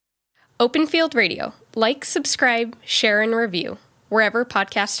Openfield Radio. Like, subscribe, share, and review wherever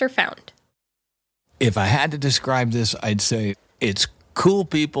podcasts are found. If I had to describe this, I'd say it's cool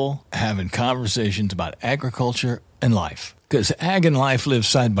people having conversations about agriculture and life. Because ag and life live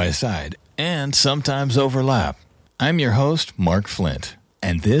side by side and sometimes overlap. I'm your host, Mark Flint,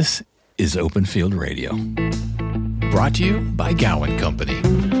 and this is Openfield Radio. Brought to you by Gowan Company.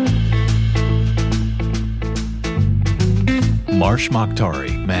 Marsh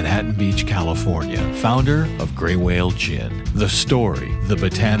Makhtari, Manhattan Beach, California, founder of Gray Whale Gin. The story, the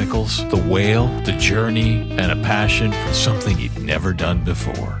botanicals, the whale, the journey, and a passion for something he'd never done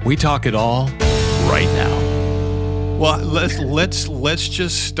before. We talk it all right now. Well, let's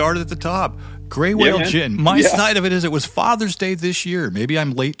just start at the top. Gray Whale Gin. My side of it is it was Father's Day this year. Maybe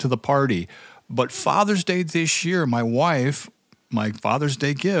I'm late to the party, but Father's Day this year, my wife, my Father's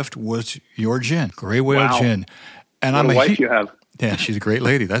Day gift was your gin, Gray Whale Gin. And what a wife you have. Yeah, she's a great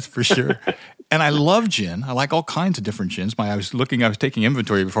lady, that's for sure. And I love gin. I like all kinds of different gins. I was taking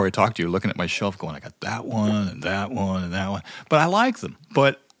inventory before I talked to you, looking at my shelf going, I got that one and that one and that one. But I like them.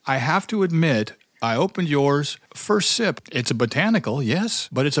 But I have to admit, I opened yours, first sip. It's a botanical, yes,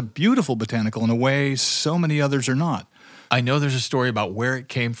 but it's a beautiful botanical in a way so many others are not. I know there's a story about where it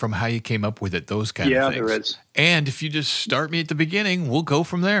came from, how you came up with it, those kind of things. Yeah, there is. And if you just start me at the beginning, we'll go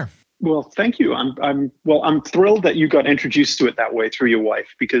from there. Well, thank you. I'm thrilled that you got introduced to it that way through your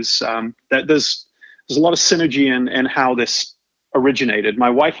wife, because there's a lot of synergy in how this originated. My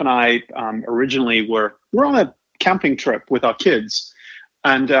wife and I originally we're on a camping trip with our kids,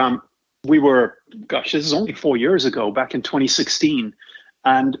 and we were, this is only 4 years ago, back in 2016.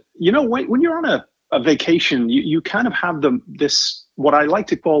 And when you're on a vacation, you kind of have this, what I like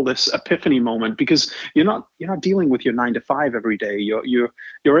to call this epiphany moment, because you're not dealing with your 9 to 5 every day.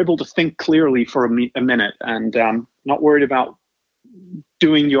 You're able to think clearly for a minute and not worried about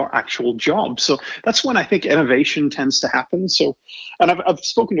doing your actual job. So that's when I think innovation tends to happen. So, and I've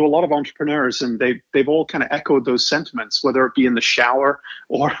spoken to a lot of entrepreneurs, and they've all kind of echoed those sentiments, whether it be in the shower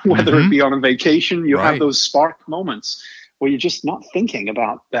or whether it be on a vacation. You have those spark moments where you're just not thinking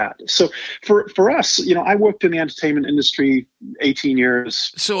about that. So for us, I worked in the entertainment industry 18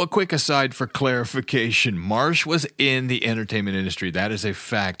 years. So a quick aside for clarification, Marsh was in the entertainment industry. That is a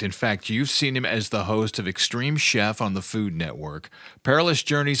fact. In fact, you've seen him as the host of Extreme Chef on the Food Network, Perilous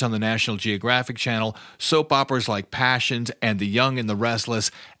Journeys on the National Geographic Channel, soap operas like Passions and The Young and the Restless,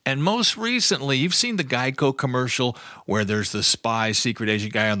 and most recently, you've seen the Geico commercial where there's the spy, secret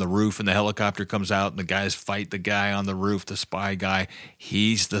agent guy on the roof, and the helicopter comes out, and the guys fight the guy on the roof, the spy guy.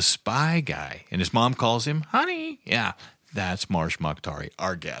 He's the spy guy, and his mom calls him honey. Yeah, that's Marsh Makhtari,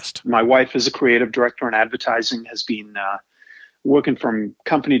 our guest. My wife is a creative director in advertising, has been working from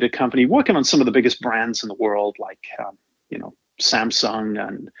company to company, working on some of the biggest brands in the world, like Samsung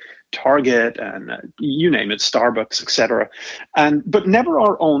and Target and you name it, Starbucks, etc. But never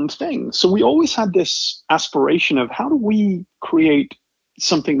our own thing. So we always had this aspiration of how do we create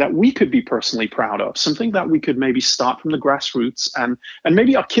something that we could be personally proud of, something that we could maybe start from the grassroots, and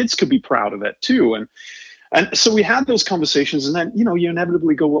maybe our kids could be proud of it too. And so we had those conversations, and then, you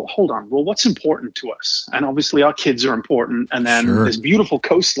inevitably go, well, hold on, well, what's important to us? And obviously our kids are important. And then this beautiful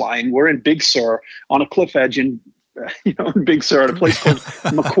coastline, we're in Big Sur on a cliff edge in Big Sur at a place called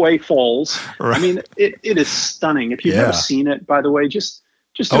McQuay Falls. Right. I mean, it is stunning. If you've never seen it, by the way, just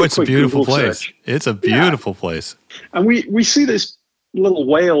do it's a beautiful Google place. Search. It's a beautiful place. And we see this little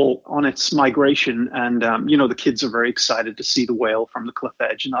whale on its migration, and the kids are very excited to see the whale from the cliff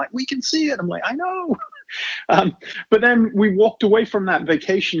edge, and they're like, we can see it. I'm like, I know. But then we walked away from that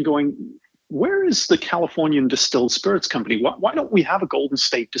vacation going, where is the Californian Distilled Spirits Company? Why don't we have a Golden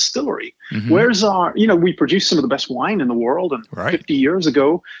State distillery? Where's our, we produce some of the best wine in the world. And 50 years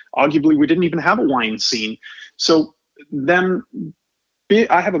ago, arguably, we didn't even have a wine scene. So then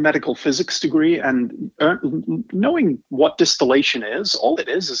I have a medical physics degree, and knowing what distillation is, all it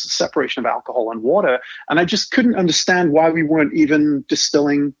is a separation of alcohol and water. And I just couldn't understand why we weren't even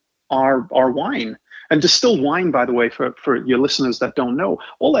distilling our wine. And distilled wine, by the way, for your listeners that don't know,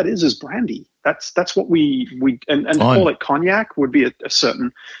 all that is brandy. That's what we to call it cognac would be a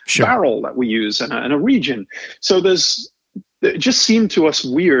certain barrel that we use and a region. So it just seemed to us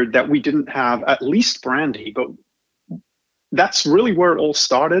weird that we didn't have at least brandy, but that's really where it all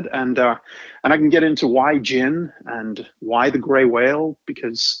started. And I can get into why gin and why the Gray Whale,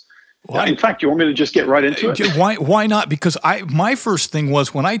 because in fact, you want me to just get right into it? Why not? Because my first thing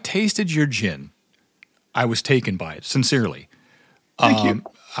was when I tasted your gin, I was taken by it, sincerely. Thank you.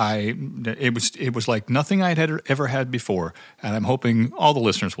 it was like nothing I'd ever had before, and I'm hoping all the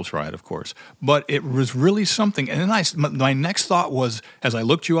listeners will try it, of course. But it was really something. And then my next thought was, as I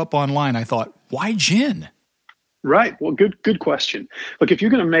looked you up online, I thought, why gin? Right. Well, good question. Look, if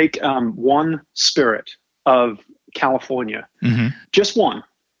you're going to make one spirit of California, just one,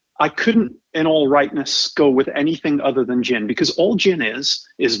 I couldn't, in all rightness, go with anything other than gin, because all gin is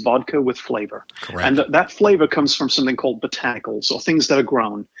vodka with flavor. Correct. And that flavor comes from something called botanicals, or things that are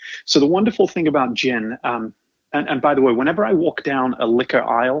grown. So the wonderful thing about gin, and by the way, whenever I walk down a liquor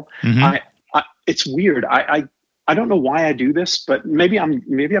aisle, it's weird. I don't know why I do this, but maybe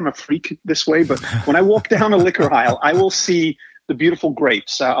I'm a freak this way. But when I walk down a liquor aisle, I will see the beautiful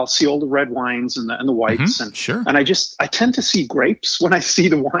grapes. I'll see all the red wines and the whites, and I tend to see grapes when I see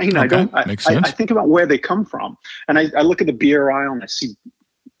the wine. Okay. I think about where they come from, and I look at the beer aisle and I see,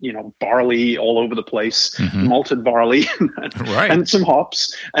 barley all over the place, malted barley, and some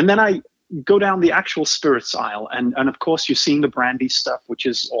hops, and then I go down the actual spirits aisle, and of course you're seeing the brandy stuff, which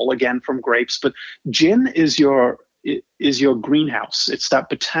is all again from grapes. But gin is your greenhouse. It's that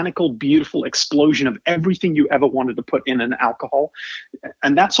botanical, beautiful explosion of everything you ever wanted to put in an alcohol,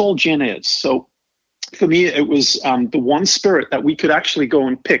 and that's all gin is. So for me, it was the one spirit that we could actually go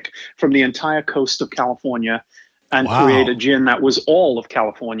and pick from the entire coast of California and create a gin that was all of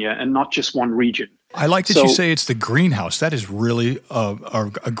California and not just one region. I like that you say it's the greenhouse. That is really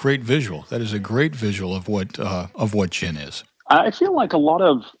a great visual. That is a great visual of what gin is. I feel like a lot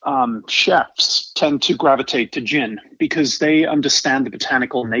of chefs tend to gravitate to gin because they understand the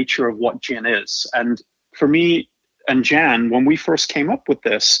botanical nature of what gin is. And for me and Jan, when we first came up with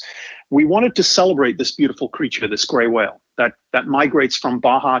this, we wanted to celebrate this beautiful creature, this gray whale, that migrates from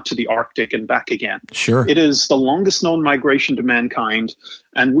Baja to the Arctic and back again. Sure. It is the longest known migration to mankind.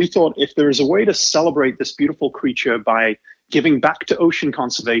 And we thought if there is a way to celebrate this beautiful creature by giving back to ocean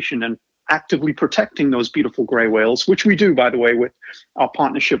conservation and actively protecting those beautiful gray whales, which we do, by the way, with our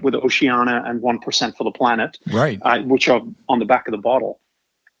partnership with Oceana and 1% for the Planet, right? Which are on the back of the bottle.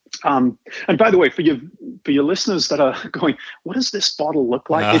 And by the way, for your listeners that are going, what does this bottle look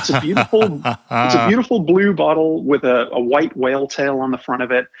like? It's a beautiful blue bottle with a white whale tail on the front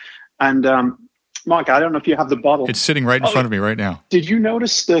of it. And Mark, I don't know if you have the bottle. It's sitting right in front of me right now. Did you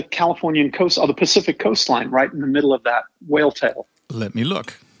notice the Californian coast or the Pacific coastline right in the middle of that whale tail? Let me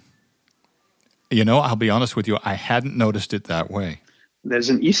look. I'll be honest with you, I hadn't noticed it that way. There's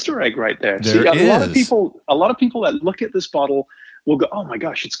an Easter egg right there. There is. A lot of people that look at this bottle will go, oh my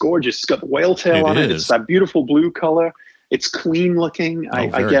gosh, it's gorgeous. It's got the whale tail on it. It's that beautiful blue color. It's clean looking.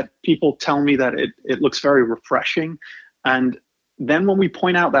 I get people tell me that it looks very refreshing. And then when we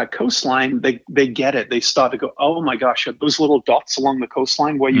point out that coastline, they get it. They start to go, oh my gosh, those little dots along the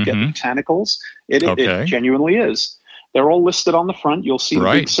coastline where you get the botanicals, it genuinely is. They're all listed on the front. You'll see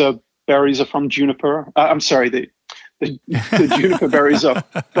the Big Sur berries are from Juniper. I'm sorry, the Juniper berries are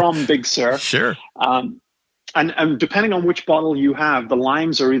from Big Sur. Sure. And depending on which bottle you have, the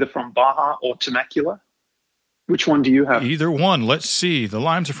limes are either from Baja or Temecula. Which one do you have? Either one. Let's see. The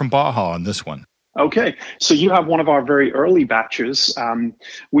limes are from Baja on this one. Okay. So you have one of our very early batches.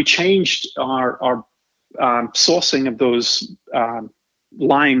 We changed our sourcing of those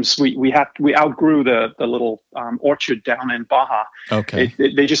limes. We outgrew the little orchard down in Baja. Okay.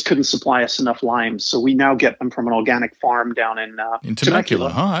 They just couldn't supply us enough limes, so we now get them from an organic farm down in Temecula.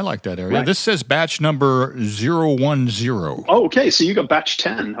 Huh? I like that area. Right. This says batch number 010. Oh, okay. So you got batch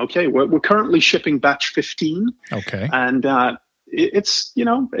 10. Okay, we're currently shipping batch 15. Okay. And it's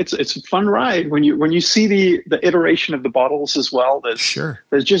a fun ride when you see the iteration of the bottles as well.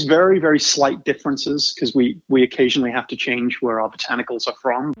 There's just very, very slight differences because we occasionally have to change where our botanicals are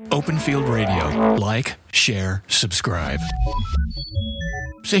from. Open Field Radio. Like, share, subscribe.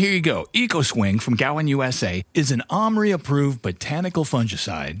 So here you go. EcoSwing from Gowan, USA is an OMRI-approved botanical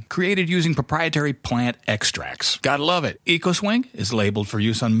fungicide created using proprietary plant extracts. Gotta love it. EcoSwing is labeled for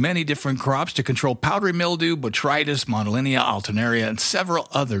use on many different crops to control powdery mildew, botrytis, monolinea, alternaria, and several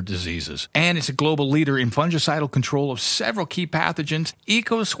other diseases. And it's a global leader in fungicidal control of several key pathogens.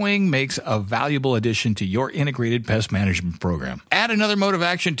 EcoSwing makes a valuable addition to your integrated pest management program. Add another mode of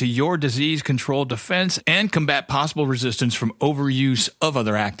action to your disease control defense and combat possible resistance from overuse of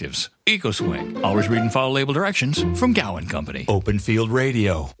other actives. EcoSwing. Always read and follow label directions from Gowan Company. Open Field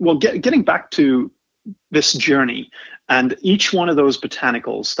Radio. Well, getting back to this journey and each one of those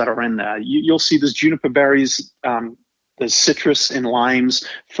botanicals that are in there, you'll see there's juniper berries, there's citrus and limes,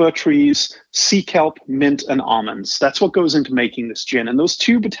 fir trees, sea kelp, mint, and almonds. That's what goes into making this gin. And those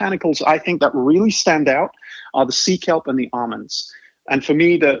two botanicals I think that really stand out are the sea kelp and the almonds. And for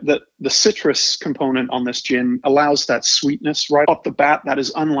me, the citrus component on this gin allows that sweetness right off the bat that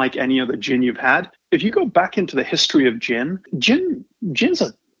is unlike any other gin you've had. If you go back into the history of gin's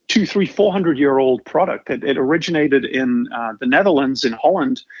a 200, 300, 400-year-old product. It originated in the Netherlands, in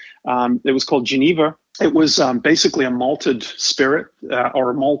Holland. It was called Geneva. It was basically a malted spirit or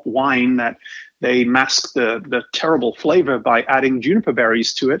a malt wine that they masked the terrible flavor by adding juniper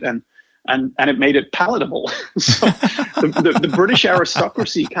berries to it, and it made it palatable. So the British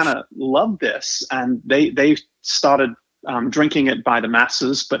aristocracy kind of loved this, and they started drinking it by the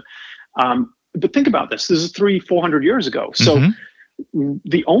masses. But think about this. This is 300-400 years ago. So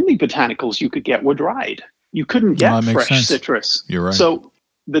the only botanicals you could get were dried. You couldn't get fresh citrus. You're right. So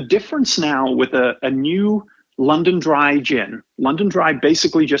the difference now with a new London Dry gin, London Dry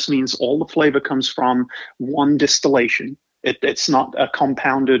basically just means all the flavor comes from one distillation. It's not a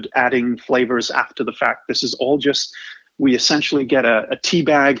compounded adding flavors after the fact. This is all just, we essentially get a tea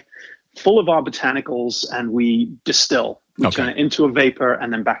bag full of our botanicals and we distill. We turn it into a vapor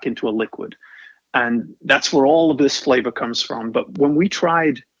and then back into a liquid. And that's where all of this flavor comes from. But when we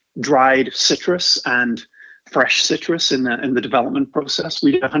tried dried citrus and fresh citrus in the development process,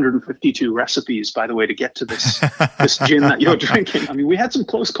 we did 152 recipes, by the way, to get to this gin that you're drinking. I mean, we had some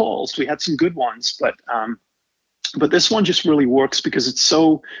close calls. We had some good ones, but this one just really works because it's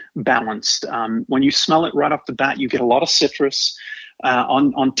so balanced. When you smell it right off the bat, you get a lot of citrus.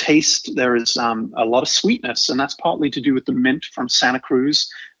 On taste, there is a lot of sweetness, and that's partly to do with the mint from Santa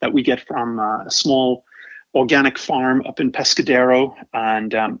Cruz that we get from a small organic farm up in Pescadero,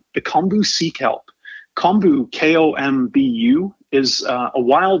 and the kombu sea kelp. Kombu, Kombu, is a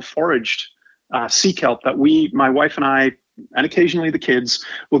wild foraged sea kelp that my wife and I, and occasionally the kids,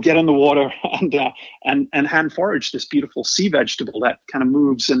 will get in the water and hand forage this beautiful sea vegetable that kind of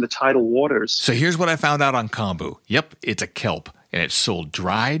moves in the tidal waters. So here's what I found out on kombu. Yep, it's a kelp, and it's sold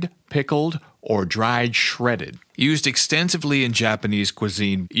dried, pickled, or dried shredded. Used extensively in Japanese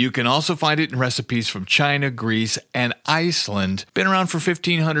cuisine. You can also find it in recipes from China, Greece, and Iceland. Been around for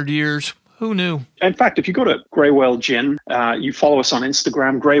 1,500 years. Who knew? In fact, if you go to Grey Whale Gin, you follow us on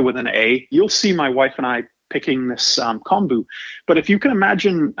Instagram, Grey with an A, you'll see my wife and I picking this kombu. But if you can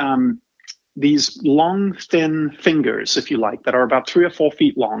imagine these long, thin fingers, if you like, that are about 3 or 4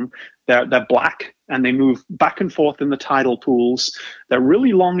 feet long, they're black and they move back and forth in the tidal pools. They're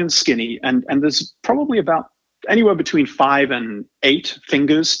really long and skinny, and there's probably about anywhere between 5 and 8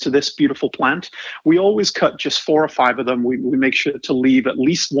 fingers to this beautiful plant. We always cut just 4 or 5 of them. We make sure to leave at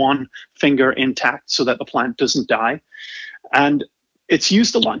least one finger intact so that the plant doesn't die. And it's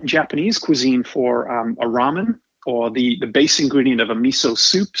used a lot in Japanese cuisine for a ramen or the base ingredient of a miso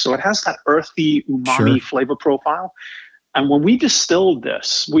soup. So it has that earthy umami flavor profile. And when we distilled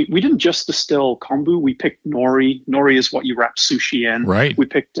this, we didn't just distill kombu. We picked nori. Nori is what you wrap sushi in. Right. We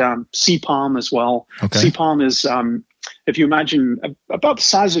picked sea palm as well. Okay. Sea palm is, if you imagine, about the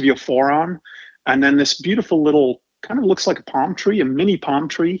size of your forearm. And then this beautiful little, kind of looks like a palm tree, a mini palm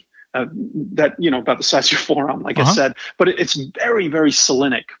tree that, about the size of your forearm, like I said. But it's very, very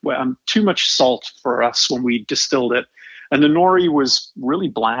salinic. Too much salt for us when we distilled it. And the nori was really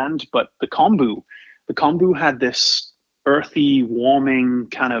bland, but the kombu had this earthy, warming,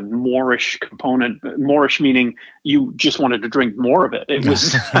 kind of Moorish component. Moorish meaning you just wanted to drink more of it. It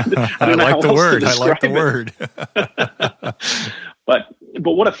was. I like the word.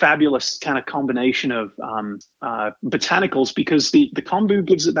 But what a fabulous kind of combination of botanicals, because the kombu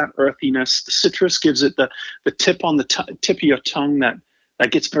gives it that earthiness. The citrus gives it the tip on the tip of your tongue that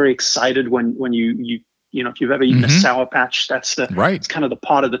gets very excited when you if you've ever eaten a Sour Patch, that's it's kind of the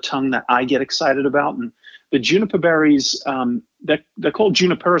part of the tongue that I get excited about. And the juniper berries, they're called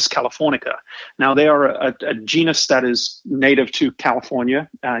Juniperus californica. Now, they are a genus that is native to California.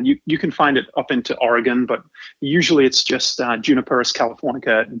 You can find it up into Oregon, but usually it's just Juniperus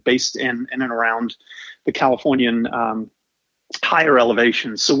californica, based in and around the Californian higher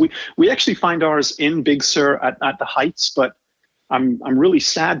elevations. So we actually find ours in Big Sur at the heights, but I'm really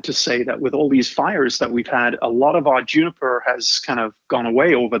sad to say that with all these fires that we've had, a lot of our juniper has kind of gone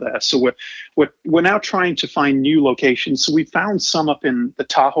away over there. So we're now trying to find new locations. So we found some up in the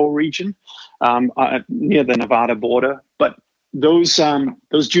Tahoe region, near the Nevada border. But those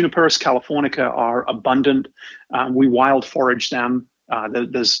Juniperus californica are abundant. We wild forage them.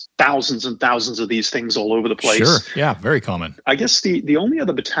 There's thousands and thousands of these things all over the place. Sure, yeah, very common. I guess the only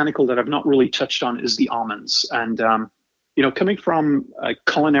other botanical that I've not really touched on is the almonds. And coming from a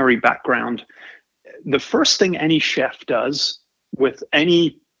culinary background, the first thing any chef does with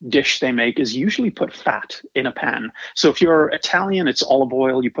any dish they make is usually put fat in a pan. So if you're Italian, it's olive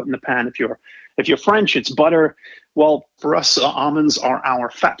oil you put in the pan. If If you're French, it's butter. Well, for us, almonds are our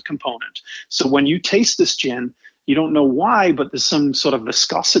fat component. So when you taste this gin, you don't know why, but there's some sort of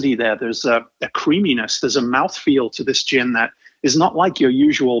viscosity there. There's a creaminess. There's a mouthfeel to this gin that is not like your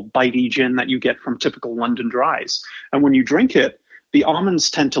usual bitey gin that you get from typical London dries. And when you drink it, the almonds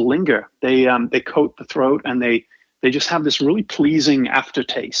tend to linger. They coat the throat, and they just have this really pleasing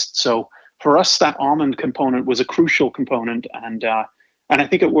aftertaste. So for us, that almond component was a crucial component, and I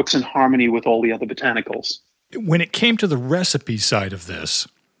think it works in harmony with all the other botanicals. When it came to the recipe side of this,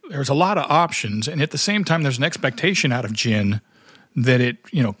 there's a lot of options, and at the same time, there's an expectation out of gin that it,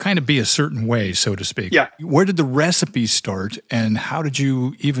 kind of be a certain way, so to speak. Yeah. Where did the recipe start, and how did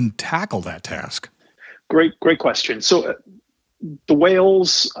you even tackle that task? Great question. So the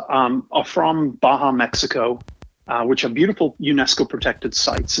whales are from Baja, Mexico, which are beautiful UNESCO protected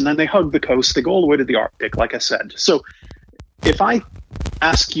sites, and then they hug the coast. They go all the way to the Arctic, like I said. So if I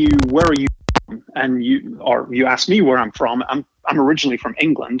ask you, where are you from, and you ask me where I'm from, I'm originally from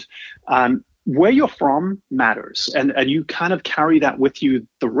England. Where you're from matters, and you kind of carry that with you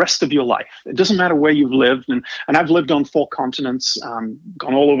the rest of your life. It doesn't matter where you've lived, and I've lived on 4 continents,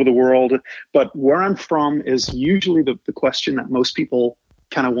 gone all over the world, but where I'm from is usually the question that most people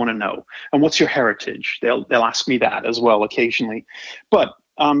kind of want to know. And what's your heritage? They'll ask me that as well occasionally. But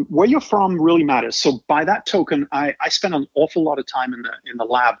where you're from really matters. So by that token, I spent an awful lot of time in the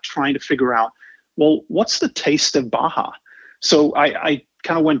lab trying to figure out, well, what's the taste of Baja? So I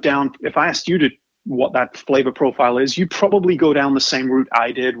kind of went down. If I asked you what that flavor profile is, you'd probably go down the same route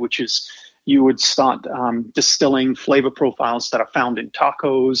I did, which is you would start distilling flavor profiles that are found in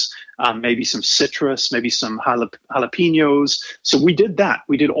tacos, maybe some citrus, maybe some jalapenos. So we did that.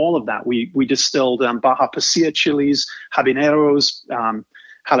 We did all of that. We distilled Baja Pacia chilies, habaneros,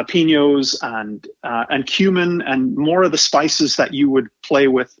 jalapenos, and cumin, and more of the spices that you would play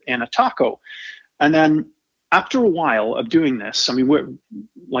with in a taco. And then after a while of doing this, I mean,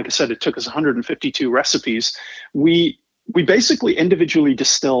 like I said, it took us 152 recipes. We basically individually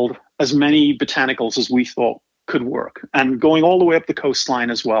distilled as many botanicals as we thought could work, and going all the way up the coastline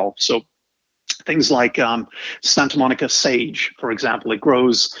as well. So things like Santa Monica sage, for example, it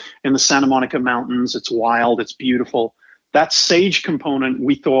grows in the Santa Monica Mountains. It's wild. It's beautiful. That sage component,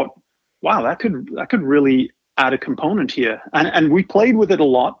 we thought, wow, that could really add a component here. And we played with it a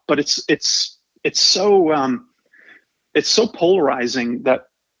lot, but it's so polarizing that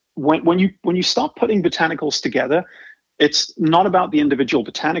when you start putting botanicals together, it's not about the individual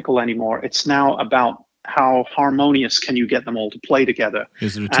botanical anymore. It's now about how harmonious can you get them all to play together.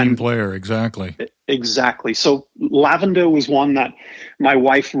 Is it a team player? Exactly. Exactly. So lavender was one that my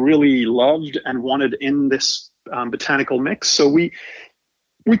wife really loved and wanted in this botanical mix. So we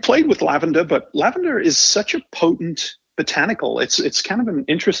played with lavender, but lavender is such a potent botanical. It's kind of an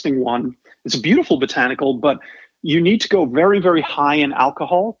interesting one. It's a beautiful botanical, but you need to go very, very high in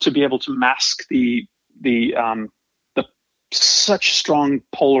alcohol to be able to mask the such strong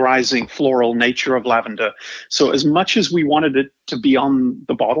polarizing floral nature of lavender. So as much as we wanted it to be on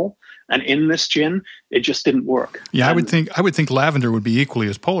the bottle and in this gin, it just didn't work. Yeah, I would think lavender would be equally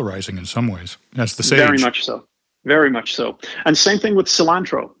as polarizing in some ways as the sage. Very much so. Very much so. And same thing with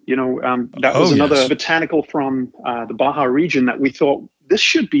cilantro. That was another botanical from the Baja region that we thought this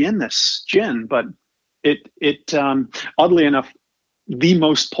should be in this gin, but it oddly enough, the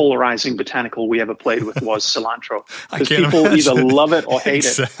most polarizing botanical we ever played with was cilantro. Because people either love it or hate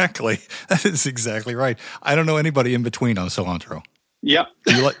it. Exactly. That is exactly right. I don't know anybody in between on cilantro. Yep.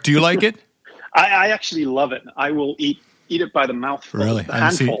 Do you like it? I actually love it. I will eat it by the mouthful. Really?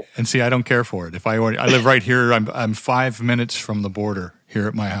 Handful. And see, I don't care for it. I live right here. I'm 5 minutes from the border here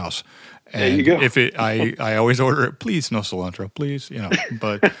at my house. And there you go. If I always order it, please no cilantro, please.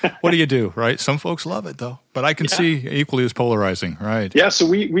 But what do you do, right? Some folks love it though. But I can see equally as polarizing, right? Yeah. So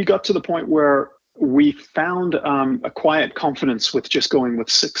we got to the point where we found a quiet confidence with just going with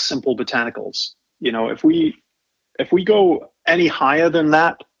 6 simple botanicals. If we go any higher than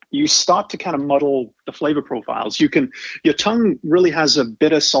that, you start to kind of muddle the flavor profiles. Your tongue really has a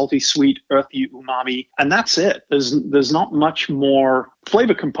bitter, salty, sweet, earthy umami, and that's it. There's not much more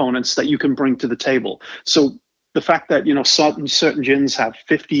flavor components that you can bring to the table. So the fact that, certain gins have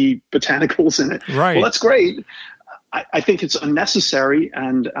 50 botanicals in it, right. Well, that's great. I think it's unnecessary,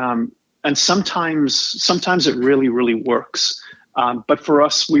 and sometimes it really, really works. But for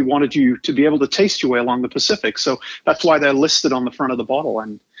us, we wanted you to be able to taste your way along the Pacific. So that's why they're listed on the front of the bottle,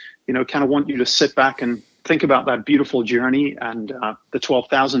 and kind of want you to sit back and think about that beautiful journey and the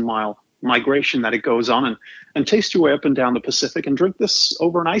 12,000-mile migration that it goes on, and taste your way up and down the Pacific and drink this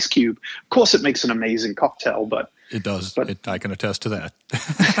over an ice cube. Of course, it makes an amazing cocktail, but It does. But, I can attest to that.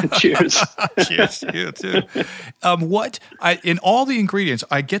 cheers. Cheers, you too. In all the ingredients,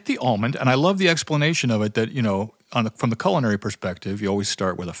 I get the almond, and I love the explanation of it that, from the culinary perspective, you always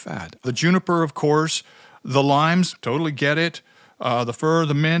start with a fat. The juniper, of course, the limes, totally get it. The fir,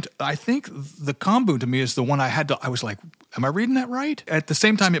 the mint. I think the kombu to me is the one I was like, am I reading that right? At the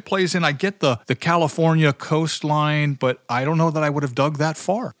same time, it plays in, I get the California coastline, but I don't know that I would have dug that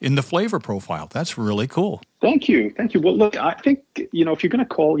far in the flavor profile. That's really cool. Thank you. Well, look, I think, if you're going to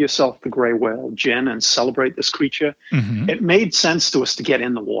call yourself the gray whale, Gin, and celebrate this creature, it made sense to us to get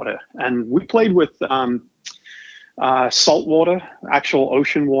in the water. And we played with salt water, actual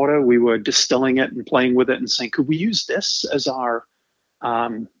ocean water. We were distilling it and playing with it and saying, could we use this as our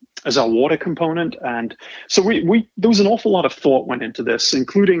water component? And so there was an awful lot of thought went into this,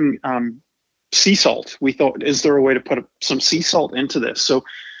 including sea salt. We thought, is there a way to put some sea salt into this? So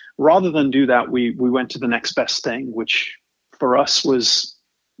rather than do that, we went to the next best thing, which for us was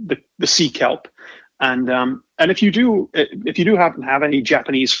the sea kelp. And if you do happen to have any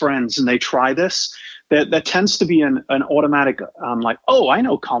Japanese friends and they try this, there tends to be an automatic like, oh, I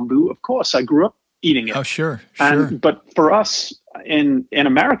know kombu. Of course, I grew up eating it. Oh, sure. But for us in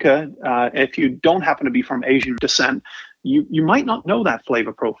America, if you don't happen to be from Asian descent, you might not know that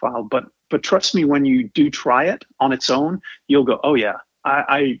flavor profile. But trust me, when you do try it on its own, you'll go, oh yeah,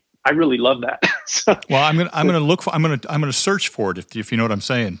 I really love that. Well, I'm gonna search for it if you know what I'm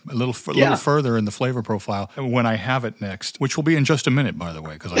saying, a little further in the flavor profile when I have it next, which will be in just a minute, by the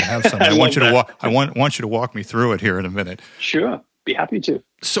way, because I have some. I want you to walk me through it here in a minute. Sure. Be happy to.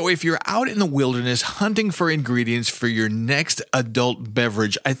 So if you're out in the wilderness hunting for ingredients for your next adult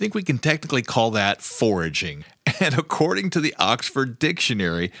beverage, I think we can technically call that foraging. And according to the Oxford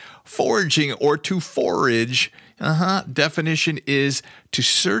Dictionary, foraging or to forage, definition is to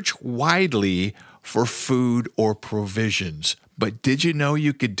search widely for food or provisions. But did you know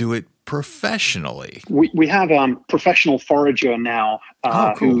you could do it professionally? We have a professional forager now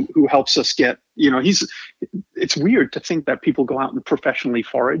cool. who helps us get, it's weird to think that people go out and professionally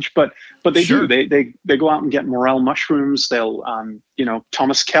forage, but they Sure. do. They go out and get morel mushrooms. They'll,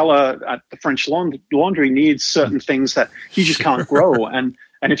 Thomas Keller at the French Laundry needs certain things that he just can't grow. And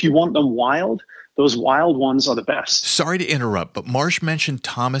if you want them wild, those wild ones are the best. Sorry to interrupt, but Marsh mentioned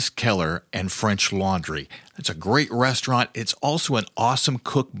Thomas Keller and French Laundry. It's a great restaurant. It's also an awesome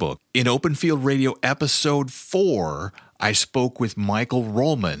cookbook. In Open Field Radio episode 4, I spoke with Michael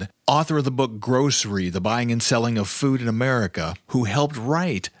Rollman, author of the book Grocery, The Buying and Selling of Food in America, who helped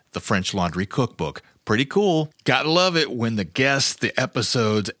write the French Laundry cookbook. Pretty cool. Gotta love it when the guests, the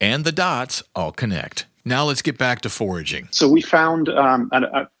episodes, and the dots all connect. Now let's get back to foraging. So we found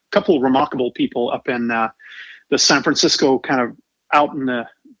a couple of remarkable people up in the San Francisco, kind of out in the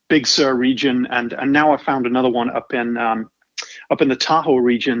Big Sur region, and now I found another one up in the Tahoe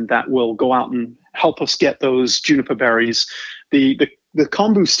region that will go out and help us get those juniper berries. The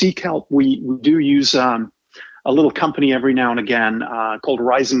kombu sea kelp, we do use a little company every now and again called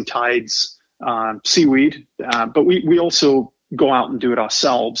Rising Tides Seaweed, but we also go out and do it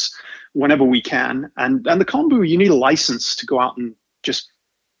ourselves whenever we can. And the kombu, you need a license to go out and just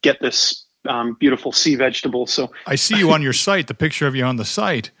get this beautiful sea vegetable. So I see you on your site, the picture of you on the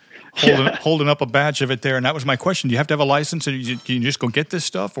site, holding up a batch of it there. And that was my question. Do you have to have a license? Or can you just go get this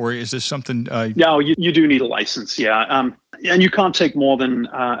stuff? Or is this something? No, you do need a license, yeah. And you can't take more than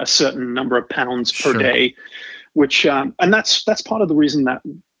a certain number of pounds per day, which and that's part of the reason that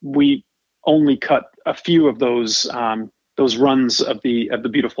we only cut a few of those runs of the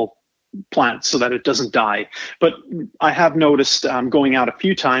beautiful plant so that it doesn't die. But I have noticed going out a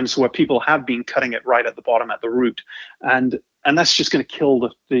few times where people have been cutting it right at the bottom at the root, and that's just going to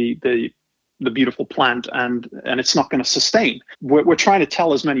kill the beautiful plant, and it's not going to sustain. We're trying to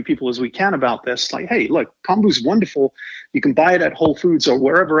tell as many people as we can about this. Like, hey, look, kombu's wonderful. You can buy it at Whole Foods or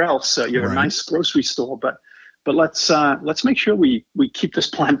wherever else, your nice grocery store, but let's make sure we keep this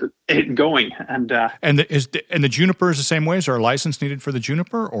plant going. And the juniper is the same way. Is there a license needed for the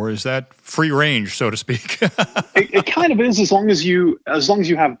juniper, or is that free range, so to speak? it kind of is, as long as you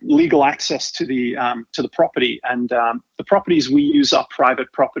have legal access to the property. And the properties we use are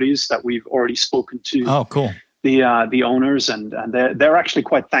private properties that we've already spoken to. Oh, cool. The owners, and they're actually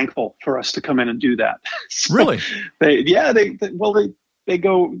quite thankful for us to come in and do that. So really? They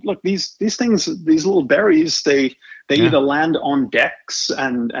go, look, these things, these little berries, they either land on decks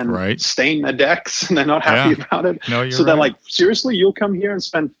and stain the decks, and they're not happy about it. No, you're so they're like, seriously, you'll come here and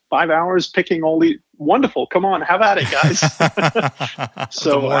spend 5 hours picking all these? Wonderful. Come on, have at it, guys.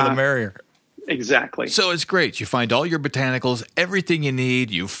 So the more the merrier. Exactly. So it's great. You find all your botanicals, everything you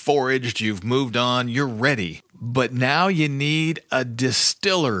need. You've foraged, you've moved on, you're ready. But now you need a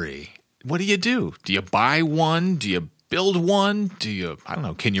distillery. What do? Do you buy one? Do you build one? I don't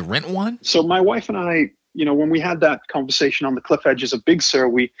know, can you rent one? So my wife and I, when we had that conversation on the cliff edges of Big Sur,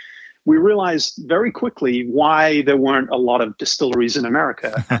 we realized very quickly why there weren't a lot of distilleries in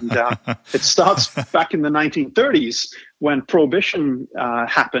America. And it starts back in the 1930s when Prohibition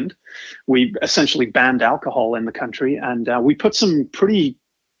happened. We essentially banned alcohol in the country, and we put some pretty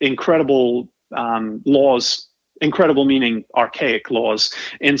incredible laws, incredible meaning archaic laws,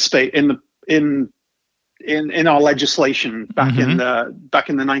 in our legislation back in the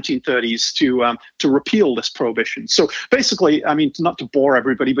 1930s to repeal this prohibition. So basically, I mean, not to bore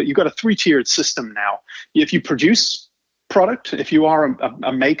everybody, but you've got a 3-tiered system now. If you produce product, if you are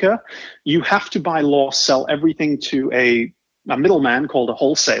a maker, you have to by law sell everything to a middleman called a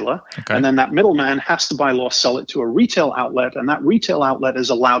wholesaler. Okay. And then that middleman has to by law sell it to a retail outlet, and that retail outlet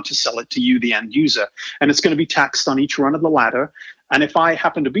is allowed to sell it to you, the end user. And it's going to be taxed on each run of the ladder. And if I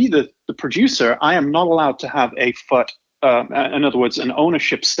happen to be the producer, I am not allowed to have a foot, in other words, an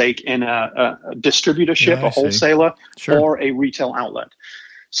ownership stake in a distributorship, a wholesaler, or a retail outlet.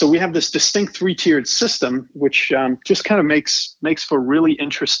 So we have this distinct 3-tiered system, which just kind of makes for really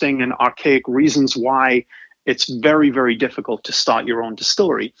interesting and archaic reasons why it's very, very difficult to start your own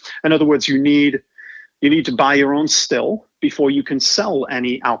distillery. In other words, you need to buy your own still before you can sell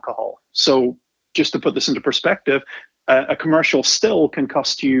any alcohol. So just to put this into perspective, a commercial still can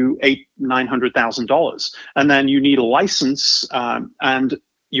cost you $800,000-$900,000, and then you need a license and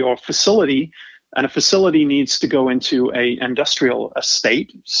your facility. And a facility needs to go into a industrial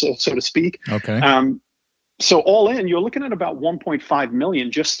estate, so to speak. Okay. So all in, you're looking at about $1.5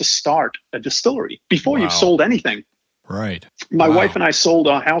 million just to start a distillery before you've sold anything. Right. My wife and I sold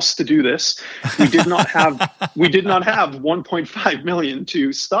our house to do this. We did not have $1.5 million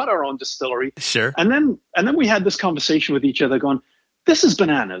to start our own distillery. Sure. And then we had this conversation with each other, going, "This is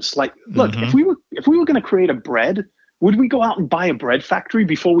bananas. Like, look, if we were going to create a bread, would we go out and buy a bread factory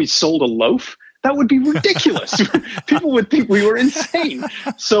before we sold a loaf? That would be ridiculous. People would think we were insane."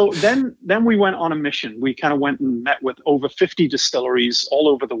 So then we went on a mission. We kind of went and met with over 50 distilleries all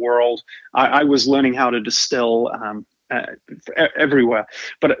over the world. I was learning how to distill everywhere.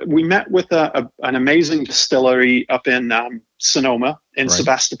 But we met with an amazing distillery up in Sonoma, in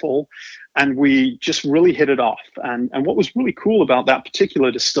Sebastopol, and we just really hit it off. And what was really cool about that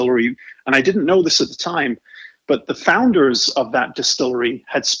particular distillery, and I didn't know this at the time, but the founders of that distillery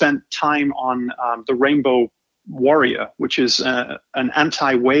had spent time on the Rainbow Warrior, which is an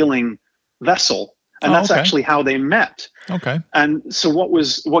anti-whaling vessel. And that's actually how they met. Okay. And so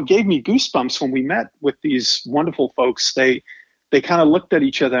what gave me goosebumps when we met with these wonderful folks, they kind of looked at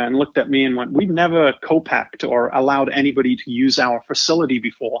each other and looked at me and went, "We've never co-packed or allowed anybody to use our facility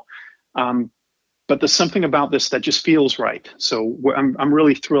before. But there's something about this that just feels right." So I'm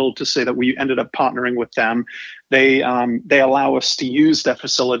really thrilled to say that we ended up partnering with them. They allow us to use their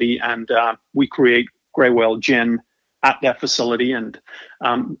facility, and we create Grey Whale gin at their facility. And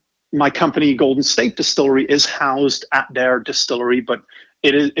my company, Golden State Distillery, is housed at their distillery, but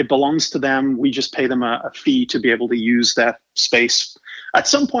it belongs to them. We just pay them a fee to be able to use that space. At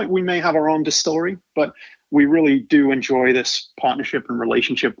some point, we may have our own distillery, but we really do enjoy this partnership and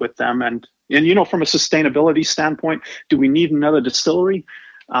relationship with them. And from a sustainability standpoint, do we need another distillery?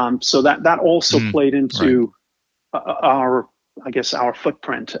 So that also played into our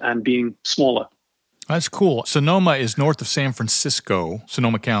footprint and being smaller. That's cool. Sonoma is north of San Francisco,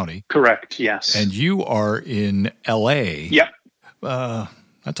 Sonoma County. Correct, yes. And you are in L.A. Yep.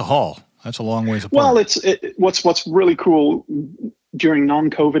 That's a haul. That's a long ways apart. Well, what's really cool during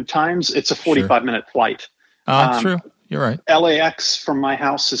non-COVID times, it's a 45-minute flight. That's true. You're right. LAX from my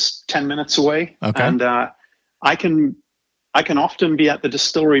house is 10 minutes away. Okay. And I can often be at the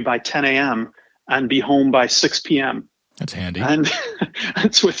distillery by 10 a.m. and be home by 6 p.m. That's handy. And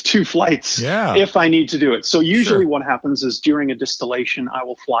it's with 2 flights if I need to do it. So usually what happens is during a distillation, I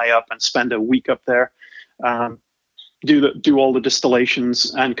will fly up and spend a week up there, do all the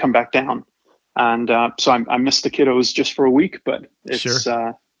distillations and come back down. And so I miss the kiddos just for a week, but it's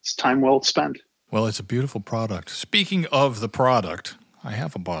time well spent. Well, it's a beautiful product. Speaking of the product, I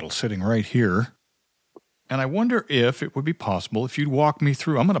have a bottle sitting right here. And I wonder if it would be possible if you'd walk me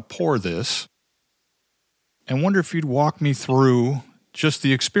through. I'm going to pour this. And wonder if you'd walk me through just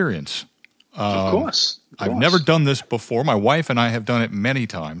the experience. Of course. I've never done this before. My wife and I have done it many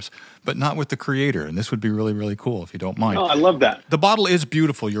times, but not with the creator. And this would be really, really cool if you don't mind. Oh, I love that. The bottle is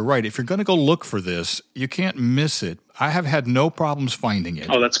beautiful. You're right. If you're going to go look for this, you can't miss it. I have had no problems finding it.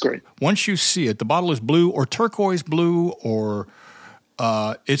 Oh, that's great. Once you see it, the bottle is blue or turquoise blue or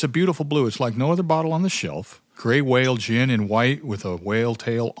it's a beautiful blue. It's like no other bottle on the shelf. Gray whale gin in white with a whale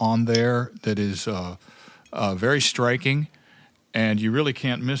tail on there that is very striking, and you really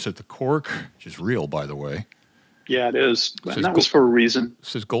can't miss it. The cork, which is real, by the way. Yeah, it is. And that was for a reason. It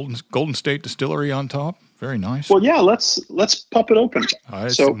says Golden State Distillery on top. Very nice. Well, yeah, let's pop it open.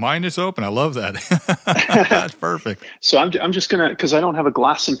 So mine is open. I love that. That's perfect. So I'm just gonna, because I don't have a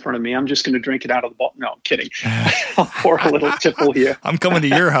glass in front of me, I'm just gonna drink it out of the bottle. No, I'm kidding. I'll pour a little tipple here. I'm coming to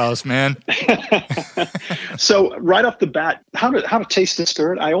your house, man. So right off the bat, how to taste the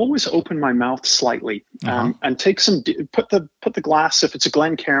spirit? I always open my mouth slightly and take some. Put the glass, if it's a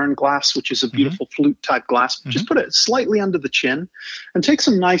Glencairn glass, which is a beautiful flute type glass, just put it slightly under the chin, and take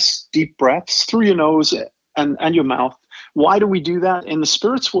some nice deep breaths through your nose and your mouth. Why do we do that? In the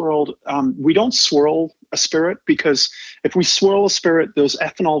spirits world, we don't swirl a spirit, because if we swirl a spirit, those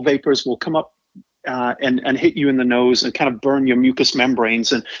ethanol vapors will come up and hit you in the nose and kind of burn your mucous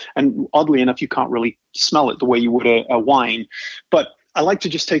membranes. And oddly enough, you can't really smell it the way you would a wine. But I like to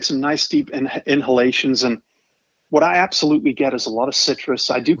just take some nice deep inhalations. And what I absolutely get is a lot of citrus.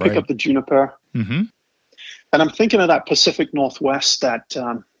 I do pick up the juniper. Mm-hmm. And I'm thinking of that Pacific Northwest, that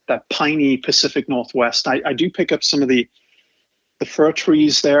piney Pacific Northwest. I do pick up some of the fir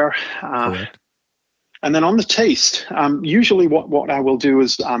trees there. And then on the taste, usually what I will do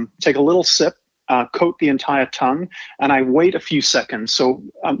is take a little sip, coat the entire tongue, and I wait a few seconds. So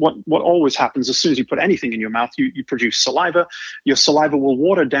what always happens as soon as you put anything in your mouth, you produce saliva. Your saliva will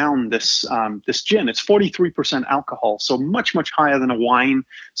water down this gin. It's 43% alcohol, so much, much higher than a wine.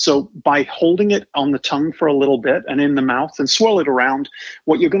 So by holding it on the tongue for a little bit and in the mouth and swirl it around,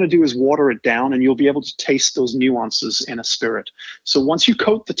 what you're going to do is water it down, and you'll be able to taste those nuances in a spirit. So once you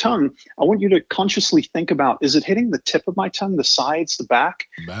coat the tongue, I want you to consciously think about, is it hitting the tip of my tongue, the sides, the back?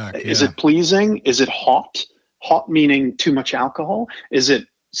 Is it pleasing? Is it hot? Hot meaning too much alcohol? Is it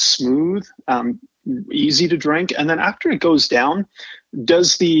smooth, easy to drink? And then after it goes down,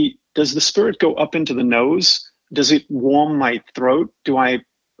 does the spirit go up into the nose? Does it warm my throat?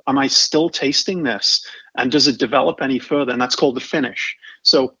 Am I still tasting this? And does it develop any further? And that's called the finish.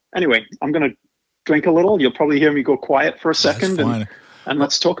 So anyway, I'm going to drink a little. You'll probably hear me go quiet for a second, and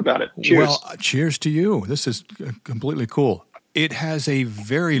let's talk about it. Cheers. Well, cheers to you. This is completely cool. It has a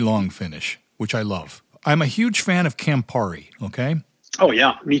very long finish, which I love. I'm a huge fan of Campari, okay? Oh,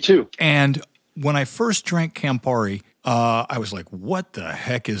 yeah, me too. And when I first drank Campari, I was like, what the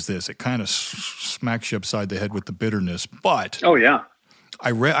heck is this? It kind of smacks you upside the head with the bitterness. But oh, yeah.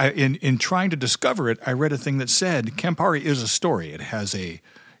 In trying to discover it, I read a thing that said Campari is a story. It has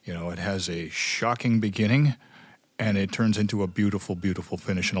a shocking beginning, and it turns into a beautiful, beautiful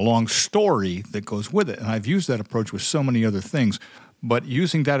finish and a long story that goes with it. And I've used that approach with so many other things. But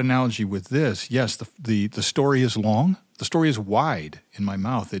using that analogy with this, yes, the story is long. The story is wide in my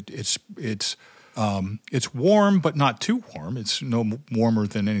mouth. It's warm, but not too warm. It's no warmer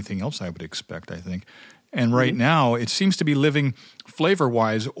than anything else I would expect, I think. And right now, it seems to be living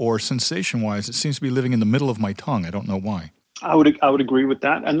flavor-wise or sensation-wise. It seems to be living in the middle of my tongue. I don't know why. I would agree with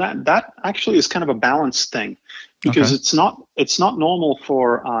that, and that actually is kind of a balanced thing, because it's not normal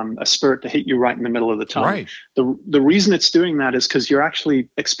for a spirit to hit you right in the middle of the tongue. Right. The reason it's doing that is because you're actually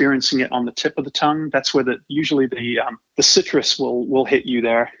experiencing it on the tip of the tongue. That's where usually the citrus will hit you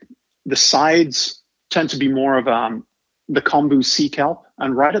there. The sides tend to be more of the kombu sea kelp,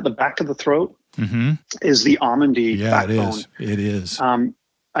 and right at the back of the throat is the almondy backbone. It is. And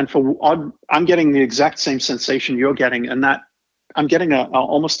I'm getting the exact same sensation you're getting, and that I'm getting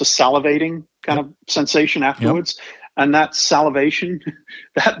almost a salivating kind of sensation afterwards. Yep. And that salivation,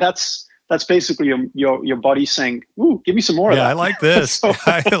 that's basically your body saying, "Ooh, give me some more of that." Yeah, I like this.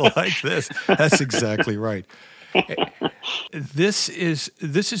 I like this. That's exactly right. This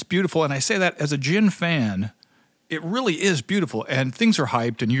is beautiful, and I say that as a gin fan. It really is beautiful, and things are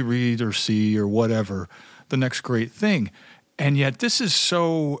hyped, and you read or see or whatever the next great thing. And yet this is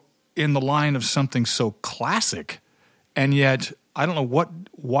so in the line of something so classic, and yet I don't know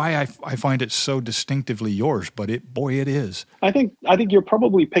why I find it so distinctively yours, but it is. I think you're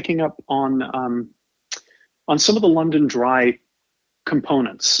probably picking up on some of the London Dry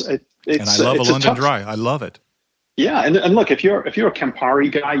components. And I love a London Dry. I love it. Yeah, and look, if you're a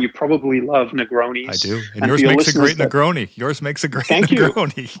Campari guy, you probably love Negronis. I do, and yours makes a great Negroni. Yours makes a great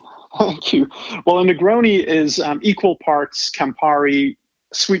Negroni. Thank you. Well, a Negroni is equal parts Campari,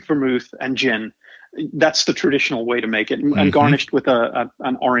 sweet vermouth, and gin. That's the traditional way to make it, and garnished with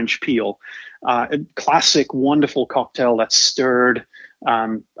an orange peel. A classic, wonderful cocktail that's stirred.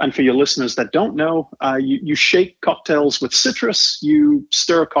 And for your listeners that don't know, you shake cocktails with citrus, you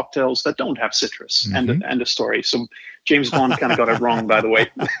stir cocktails that don't have citrus. Mm-hmm. End of story. So James Bond kind of got it wrong, by the way.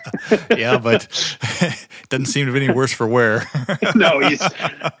 Yeah, but it doesn't seem to be any worse for wear. No, he's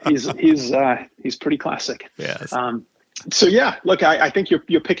pretty classic. Yes. So yeah, look, I think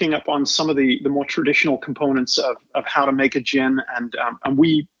you're picking up on some of the more traditional components of how to make a gin, and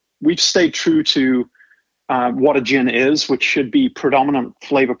we've stayed true to what a gin is, which should be predominant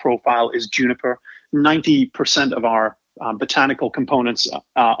flavor profile is juniper. 90% of our botanical components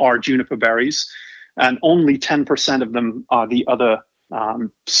are juniper berries, and only 10% of them are the other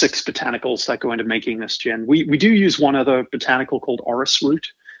 6 botanicals that go into making this gin. We do use one other botanical called orris root,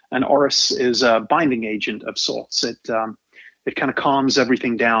 and orris is a binding agent of sorts. It kind of calms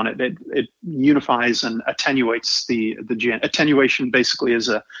everything down. It unifies and attenuates the gin. Attenuation basically is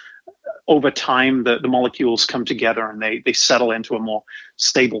over time, the molecules come together and they settle into a more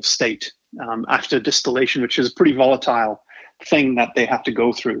stable state after distillation, which is a pretty volatile thing that they have to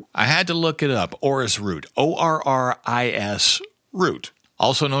go through. I had to look it up. Orris root, ORRIS root,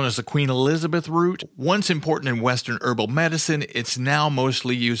 also known as the Queen Elizabeth root. Once important in Western herbal medicine, it's now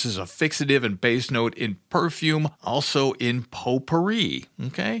mostly used as a fixative and base note in perfume, also in potpourri,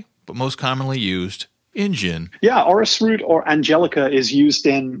 okay? But most commonly used in gin. Yeah, orris root or angelica is used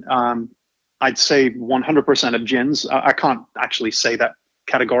in, I'd say 100% of gins. I can't actually say that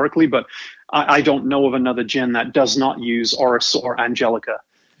categorically, but I don't know of another gin that does not use orris or angelica.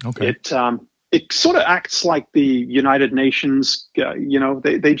 Okay. It sort of acts like the United Nations.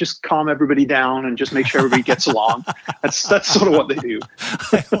 They just calm everybody down and just make sure everybody gets along. That's sort of what they do.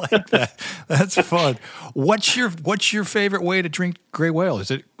 I like that. That's fun. What's your favorite way to drink gray whale?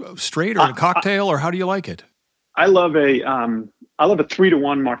 Is it straight or a cocktail, or how do you like it? I love a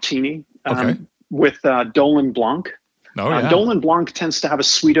 3-to-1 martini with Dolin Blanc. Oh, yeah. Dolin Blanc tends to have a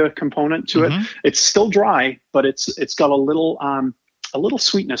sweeter component to it. It's still dry, but it's got a little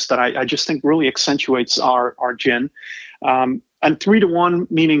sweetness that I just think really accentuates our gin. And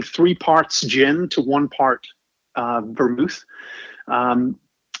 3-to-1, meaning 3 parts gin to 1 part vermouth.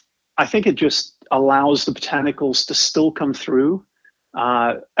 I think it just allows the botanicals to still come through.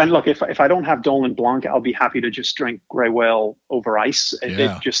 And look, if I don't have Dolin Blanc, I'll be happy to just drink gray whale over ice.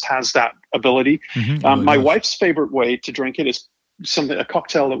 It just has that ability. My wife's favorite way to drink it is a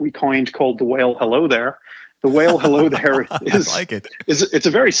cocktail that we coined called the Whale Hello There. The Whale Hello There is I like it. It's a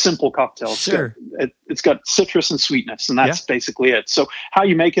very simple cocktail. Sure. It's got citrus and sweetness, and that's basically it. So how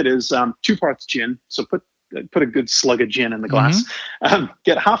you make it is 2 parts gin. So put a good slug of gin in the glass.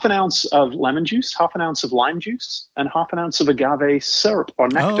 Get half an ounce of lemon juice, half an ounce of lime juice, and half an ounce of agave syrup or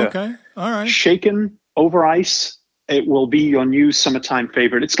nectar. Oh, okay. All right. Shaken over ice. It will be your new summertime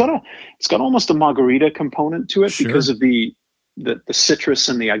favorite. It's got almost a margarita component to it because of the citrus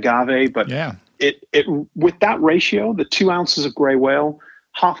and the agave, but it with that ratio, the 2 ounces of gray whale,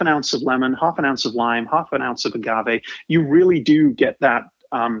 half an ounce of lemon, half an ounce of lime, half an ounce of agave, you really do get that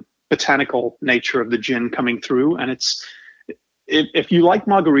botanical nature of the gin coming through. And if you like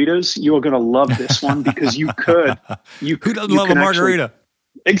margaritas, you're going to love this one because who doesn't love a margarita?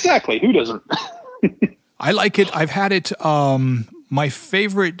 Exactly. Who doesn't? I like it. I've had it. My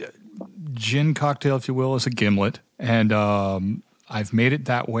favorite gin cocktail, if you will, is a gimlet. And I've made it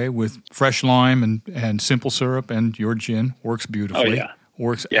that way with fresh lime and simple syrup, and your gin works beautifully. Oh, yeah.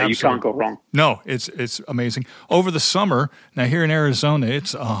 Works yeah, absolutely. You can't go wrong. No, it's amazing. Over the summer, now here in Arizona,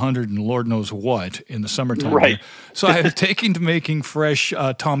 it's 100 and Lord knows what in the summertime. Right. So I have taken to making fresh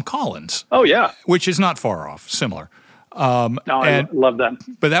Tom Collins. Oh, yeah. Which is not far off, similar. I love that.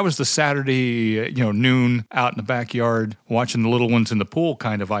 But that was the Saturday, noon out in the backyard watching the little ones in the pool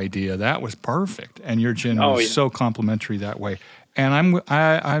kind of idea. That was perfect. And your gin was so complimentary that way. And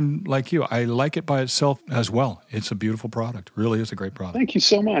I'm like you. I like it by itself as well. It's a beautiful product. Really is a great product. Thank you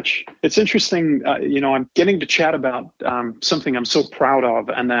so much. It's interesting. I'm getting to chat about something I'm so proud of,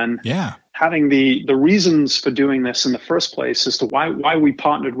 and then having the reasons for doing this in the first place as to why we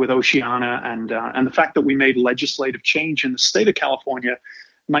partnered with Oceana, and the fact that we made legislative change in the state of California.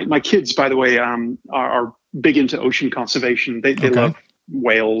 My kids, by the way, are big into ocean conservation. They love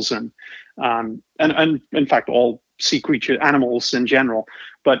whales and in fact all sea creature animals in general.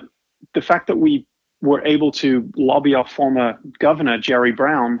 But the fact that we were able to lobby our former governor, Jerry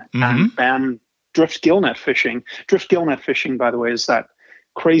Brown, and ban drift gillnet fishing. Drift gillnet fishing, by the way, is that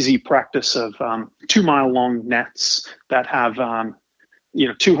crazy practice of 2-mile long nets that have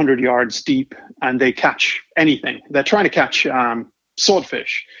 200 yards deep, and they catch anything. They're trying to catch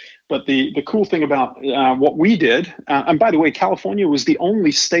swordfish. But the cool thing about what we did, and by the way, California was the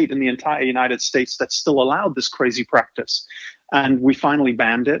only state in the entire United States that still allowed this crazy practice. and we finally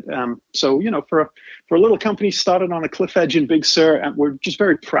banned it. So, for a little company started on a cliff edge in Big Sur, and we're just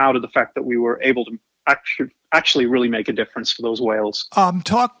very proud of the fact that we were able to actually really make a difference for those whales.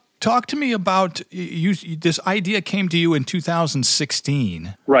 Talk to me about you. This idea came to you in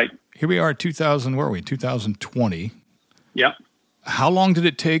 2016. Right. Here we are at 2020. Yeah. How long did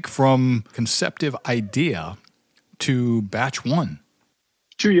it take from conceptive idea to batch one?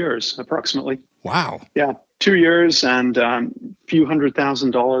 2 years, approximately. Wow. Yeah, 2 years and a few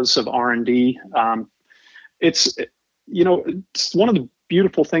 $100,000 of R&D. It's one of the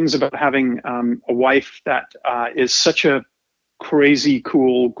beautiful things about having a wife that is such a crazy,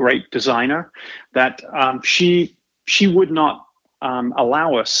 cool, great designer that she would not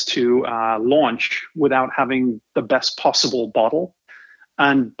allow us to launch without having the best possible bottle.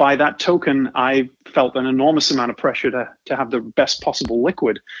 And by that token, I felt an enormous amount of pressure to have the best possible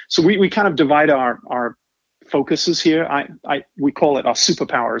liquid. So we kind of divide our focuses here. We call it our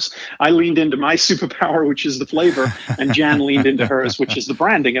superpowers. I leaned into my superpower, which is the flavor, and Jan leaned into hers, which is the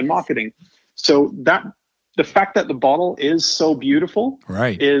branding and marketing. So the fact that the bottle is so beautiful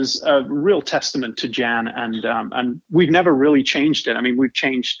is a real testament to Jan, and we've never really changed it. I mean, we've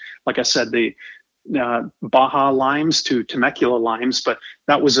changed, like I said, the Baja limes to Temecula limes, but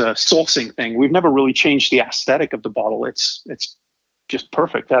that was a sourcing thing. We've never really changed the aesthetic of the bottle. It's just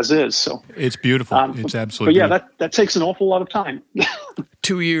perfect as is. So it's beautiful. It's absolutely. But yeah, that takes an awful lot of time.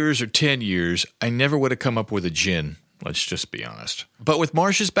 2 years or 10 years, I never would have come up with a gin. Let's just be honest. But with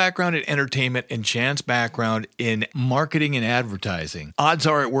Marsh's background in entertainment and Jan's background in marketing and advertising, odds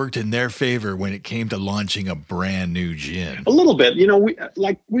are it worked in their favor when it came to launching a brand new gin. A little bit.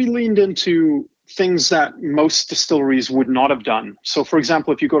 We leaned into things that most distilleries would not have done. So, for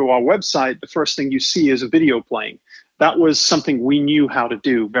example, if you go to our website, the first thing you see is a video playing. That was something we knew how to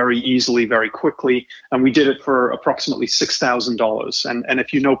do very easily, very quickly, and we did it for approximately $6,000. And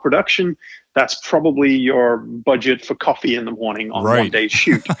if you know production, that's probably your budget for coffee in the morning on one day's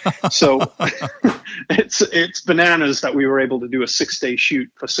shoot. So it's bananas that we were able to do a 6-day shoot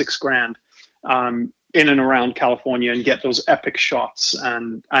for $6,000 in and around California and get those epic shots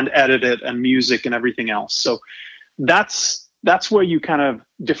and edit it and music and everything else. So that's where you kind of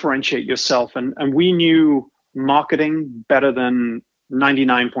differentiate yourself. And we knew marketing better than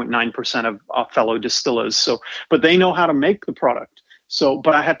 99.9% of our fellow distillers. So, but they know how to make the product. So,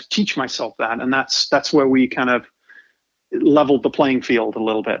 but I had to teach myself that, and that's where we kind of leveled the playing field a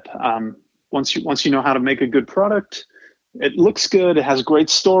little bit. Once you know how to make a good product, it looks good, it has a great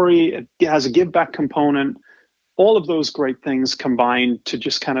story, it has a give back component. All of those great things combined to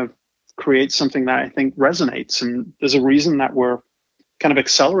just kind of create something that I think resonates. And there's a reason that we're kind of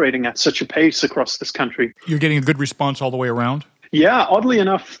accelerating at such a pace across this country. You're getting a good response all the way around? Yeah, oddly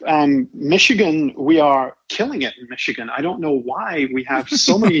enough, Michigan, we are killing it in Michigan. I don't know why we have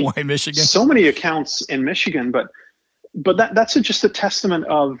so many why Michigan? So many accounts in Michigan, but that's just a testament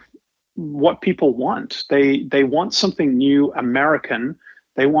of what people want. They want something new, American.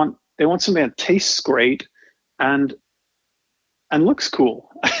 They want something that tastes great and looks cool,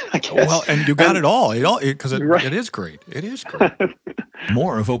 I guess. Well, and you got it all because it is great. It is great.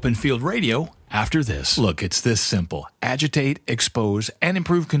 More of Open Field Radio after this. Look, it's this simple. Agitate, expose, and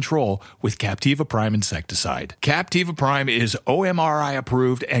improve control with Captiva Prime insecticide. Captiva Prime is OMRI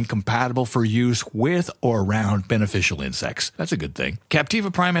approved and compatible for use with or around beneficial insects. That's a good thing.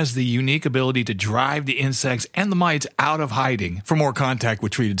 Captiva Prime has the unique ability to drive the insects and the mites out of hiding for more contact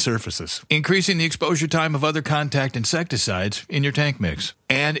with treated surfaces, increasing the exposure time of other contact insecticides in your tank mix.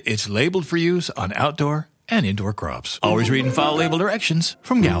 And it's labeled for use on outdoor and indoor crops. Always reading file label directions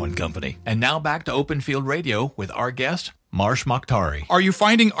from Gowan Company. And now back to Open Field Radio with our guest, Marsh Makhtari. Are you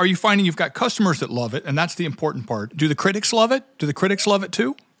finding you've got customers that love it, and that's the important part? Do the critics love it? Do the critics love it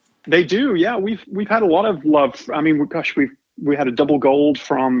too? They do. Yeah, we've had a lot of love. I mean, gosh, we had a double gold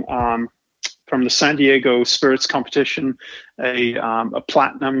from the San Diego Spirits Competition, a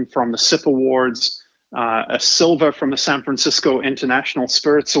platinum from the SIP Awards. A silver from the San Francisco International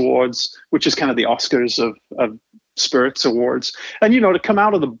Spirits Awards, which is kind of the Oscars of spirits awards. And, to come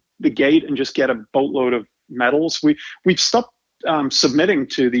out of the gate and just get a boatload of medals, we've stopped submitting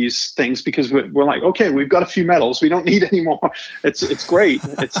to these things because we're like, okay, we've got a few medals. We don't need any more. It's great.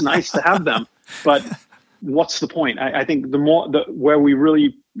 It's nice to have them. But what's the point? I think where we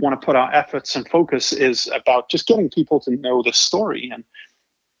really want to put our efforts and focus is about just getting people to know the story and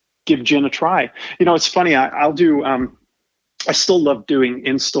give gin a try. It's funny. I'll do. I still love doing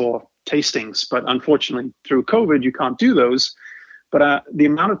in-store tastings, but unfortunately, through COVID, you can't do those. But the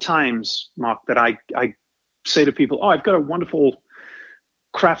amount of times, Mark, that I say to people, "Oh, I've got a wonderful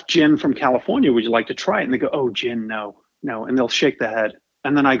craft gin from California. Would you like to try it?" And they go, "Oh, gin, no." no. And they'll shake their head.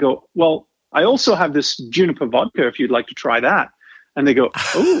 And then I go, well, I also have this juniper vodka if you'd like to try that. And they go,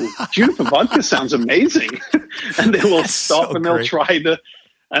 oh, juniper vodka sounds amazing. And they will stop and they'll try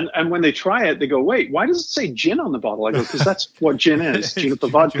and when they try it, they go, wait, why does it say gin on the bottle? I go, because that's what gin is, juniper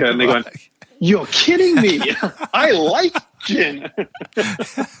vodka. And they go, you're kidding me. I like gin.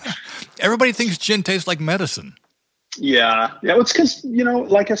 Everybody thinks gin tastes like medicine. Yeah. It's because,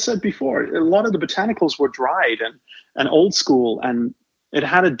 like I said before, a lot of the botanicals were dried and old school, and it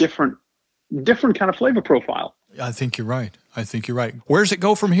had a different kind of flavor profile. I think you're right. Where does it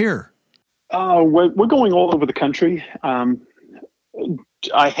go from here? We're going all over the country.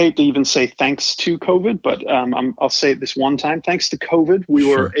 I hate to even say thanks to COVID, but I'll say it this one time. Thanks to COVID, we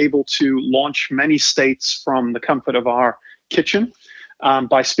were able to launch many states from the comfort of our kitchen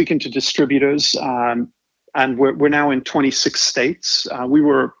by speaking to distributors. And we're now in 26 states. We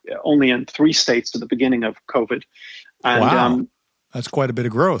were only in 3 states at the beginning of COVID. And, wow. That's quite a bit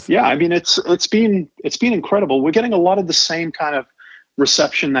of growth. Yeah, I mean, it's been incredible. We're getting a lot of the same kind of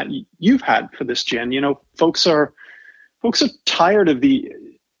reception that you've had for this gin. Folks are tired of the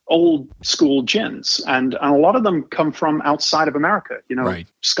old school gins, and a lot of them come from outside of America. Right.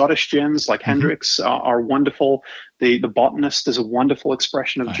 Scottish gins like Hendrick's are wonderful. The Botanist is a wonderful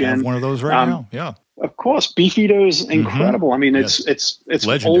expression of gin. I have one of those right now. Yeah, of course. Beefeater is incredible. I mean, it's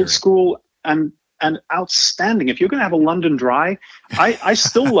legendary. Old school and outstanding. If you're going to have a London Dry, I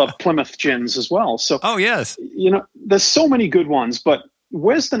still love Plymouth gins as well. So, oh yes, there's so many good ones, but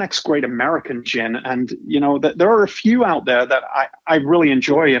where's the next great American gin? And, there are a few out there that I really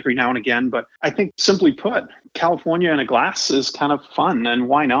enjoy every now and again, but I think simply put, California in a glass is kind of fun, and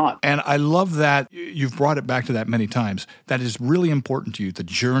why not? And I love that you've brought it back to that many times. That is really important to you. The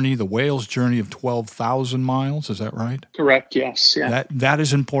journey, the whale's journey of 12,000 miles. Is that right? Correct. Yes. Yeah. That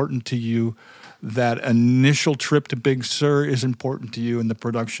is important to you. That initial trip to Big Sur is important to you in the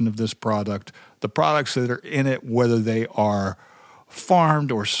production of this product. The products that are in it, whether they are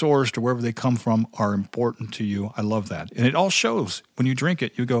farmed or sourced or wherever they come from, are important to you. I love that. And it all shows. When you drink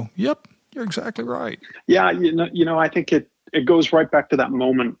it, you go, yep, you're exactly right. Yeah, I think it goes right back to that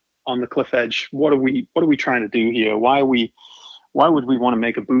moment on the cliff edge. What are we trying to do here? Why would we want to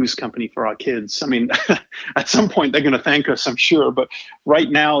make a booze company for our kids? I mean, at some point they're going to thank us, I'm sure, but right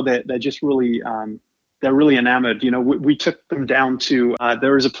now they're just really they're really enamored. We took them down to,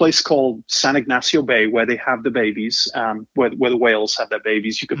 there is a place called San Ignacio Bay where they have the babies, where the whales have their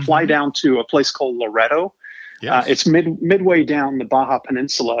babies. You could fly down to a place called Loreto. Yes. It's midway down the Baja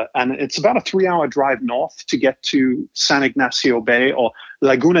Peninsula, and it's about a 3-hour drive north to get to San Ignacio Bay, or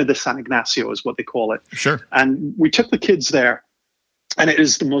Laguna de San Ignacio is what they call it. Sure. And we took the kids there. And it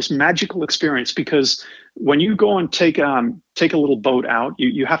is the most magical experience, because when you go and take a little boat out,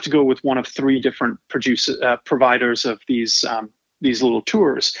 you have to go with one of 3 different providers of these little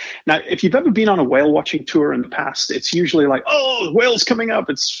tours. Now, if you've ever been on a whale watching tour in the past, it's usually like, oh, the whale's coming up.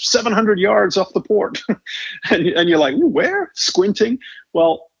 It's 700 yards off the port. and you're like, where? Squinting.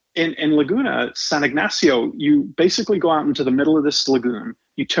 Well, in Laguna, San Ignacio, you basically go out into the middle of this lagoon,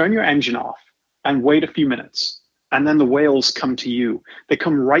 you turn your engine off and wait a few minutes. And then the whales come to you. They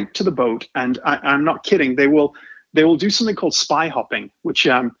come right to the boat, and I'm not kidding. They will do something called spy hopping, which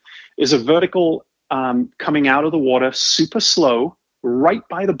is a vertical coming out of the water, super slow, right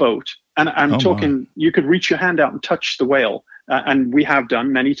by the boat. And I'm talking, you could reach your hand out and touch the whale, and we have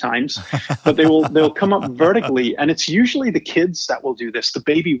done many times. But they'll come up vertically, and it's usually the kids that will do this, the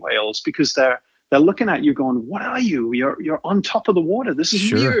baby whales, because they're looking at you going, what are you? You're on top of the water. This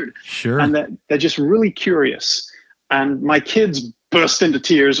is weird. Sure. And they're just really curious. And my kids burst into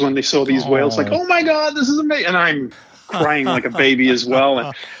tears when they saw these whales, like, oh my God, this is amazing. And I'm crying like a baby as well.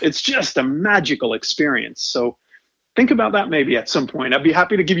 And it's just a magical experience. So think about that maybe at some point. I'd be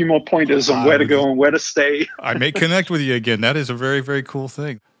happy to give you more pointers on where to go and where to stay. I may connect with you again. That is a very, very cool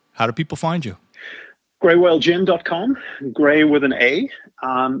thing. How do people find you? GreyWhaleGin.com, Grey with an A.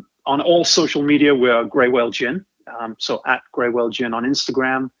 On all social media, we're Grey Whale Gin. So at Grey Whale Gin on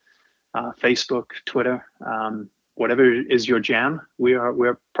Instagram, Facebook, Twitter. Whatever is your jam,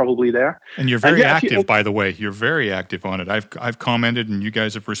 we're probably there. And you're very active, by the way. You're very active on it. I've commented, and you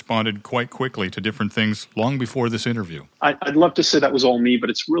guys have responded quite quickly to different things long before this interview. I'd love to say that was all me,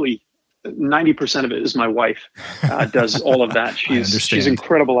 but it's really 90% of it is my wife does all of that. She's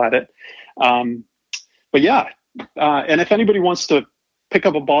incredible at it. But yeah, and if anybody wants to pick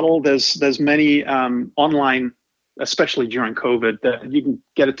up a bottle, there's many online, especially during COVID, that you can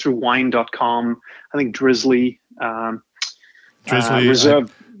get it through wine.com. I think Drizzly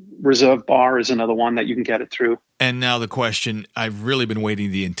Reserve Bar is another one that you can get it through. And now the question, I've really been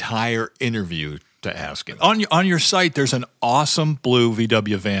waiting the entire interview to ask him. On your site, there's an awesome blue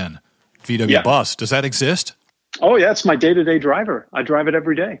VW van, VW bus. Does that exist? Oh, yeah. It's my day-to-day driver. I drive it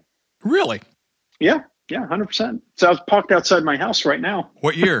every day. Really? Yeah, 100%. So I was parked outside my house right now.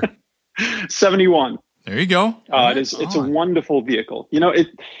 What year? 71. There you go. It's a wonderful vehicle. You know, it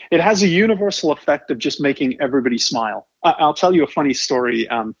has a universal effect of just making everybody smile. I'll tell you a funny story.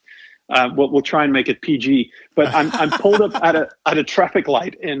 We'll try and make it PG. But I'm pulled up at a traffic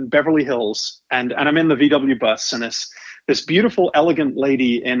light in Beverly Hills, and I'm in the VW bus, and this beautiful, elegant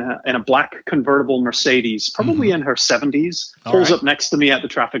lady in a black convertible Mercedes, probably in her 70s, pulls up next to me at the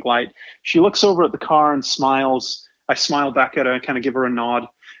traffic light. She looks over at the car and smiles. I smile back at her and kind of give her a nod.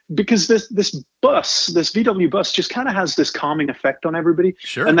 Because this VW bus just kind of has this calming effect on everybody.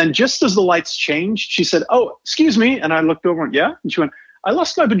 Sure. And then just as the lights changed, she said, "Oh, excuse me." And I looked over and and she went, "I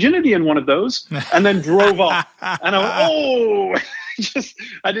lost my virginity in one of those," and then drove off. And I went, "Oh,"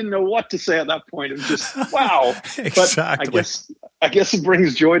 I didn't know what to say at that point. It was just, wow. Exactly. But I guess it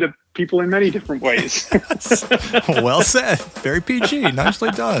brings joy to people in many different ways. Well said. Very PG.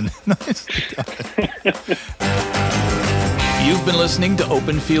 Nicely done. You've been listening to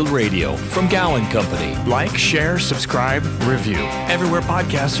Open Field Radio from Gowan Company. Like, share, subscribe, review. Everywhere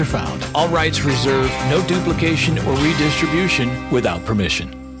podcasts are found. All rights reserved. No duplication or redistribution without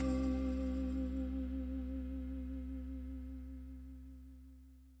permission.